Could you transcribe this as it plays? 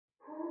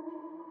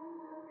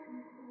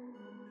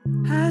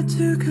Had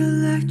to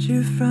collect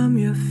you from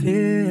your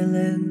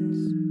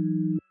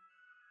feelings.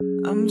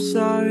 I'm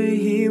sorry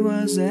he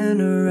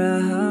wasn't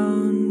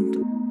around.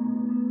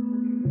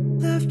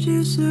 Left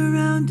you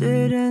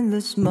surrounded in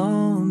this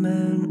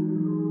moment.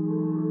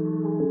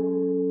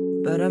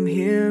 But I'm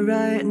here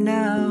right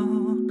now.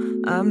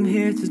 I'm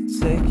here to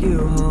take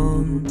you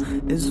home.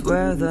 Is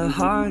where the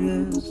heart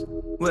is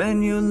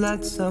when you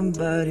let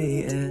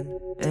somebody in.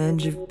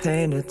 And you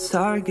paint a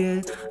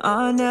target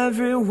on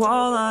every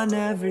wall, on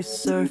every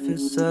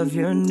surface of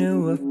your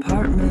new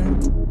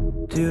apartment.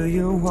 Do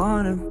you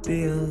wanna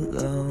be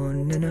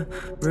alone in a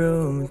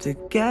room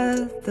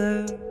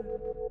together?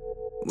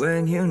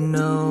 When you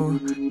know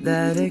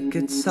that it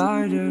gets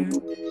harder,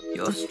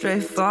 you'll stray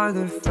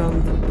farther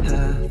from the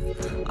path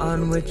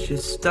on which you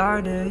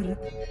started.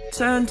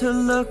 Turn to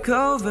look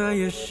over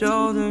your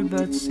shoulder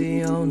but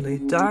see only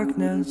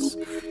darkness.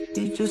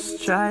 He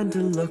just tried to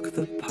look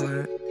the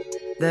part,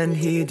 then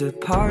he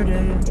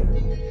departed.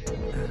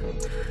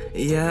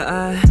 Yeah,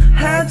 I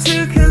had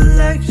to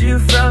collect you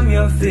from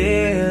your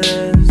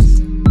feelings.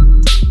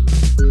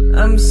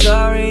 I'm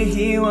sorry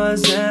he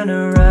wasn't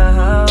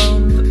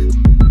around.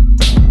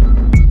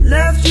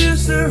 Left you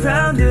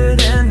surrounded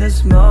in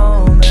this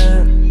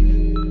moment.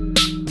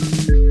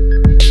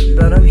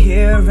 But I'm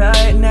here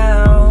right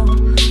now.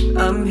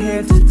 I'm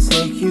here to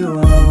take you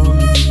home.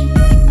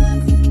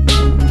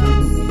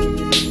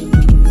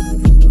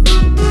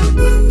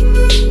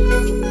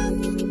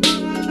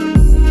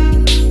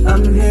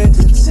 I'm here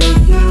to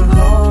take you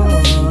home.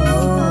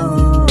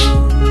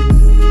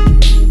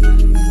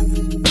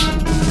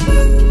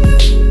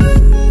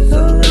 So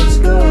let's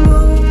go.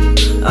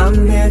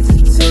 I'm here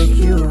to take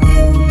you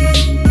home.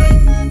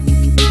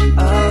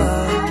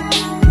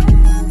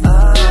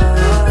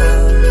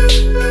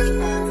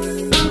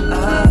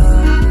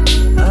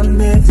 I'm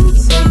here to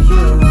take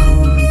you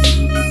home.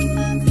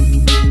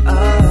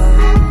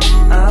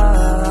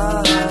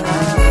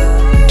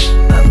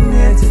 I'm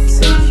here to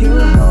take you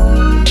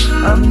home.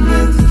 I'm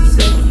here to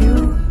take you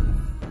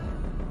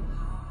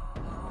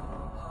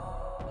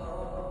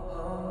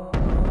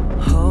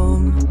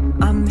home.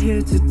 I'm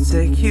here to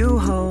take you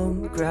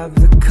home. Grab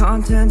the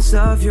contents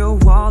of your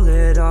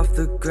wallet off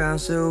the ground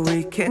so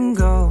we can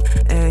go.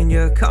 And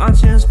your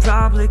conscience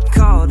probably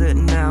called it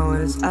now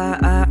as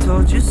I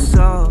told you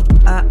so.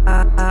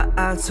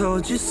 I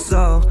told you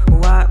so.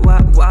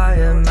 Why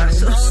am I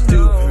so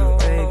stupid?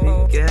 Baby,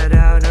 get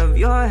out of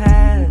your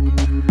head.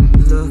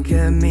 Look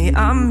at me,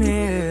 I'm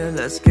here.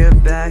 Let's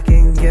get back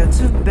and get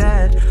to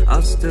bed.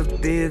 I'll still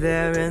be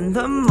there in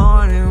the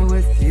morning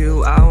with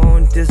you. I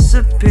won't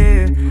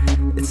disappear.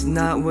 It's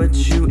not what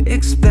you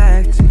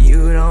expect.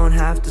 You don't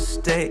have to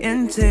stay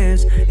in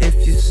tears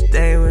if you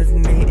stay with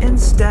me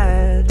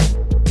instead.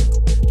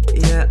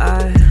 Yeah,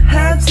 I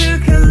had to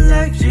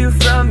collect you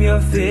from your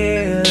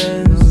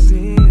feelings.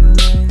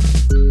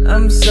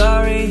 I'm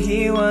sorry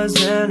he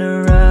wasn't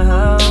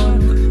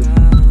around.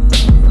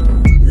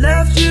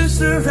 Left you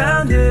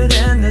surrounded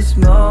in this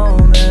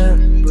moment.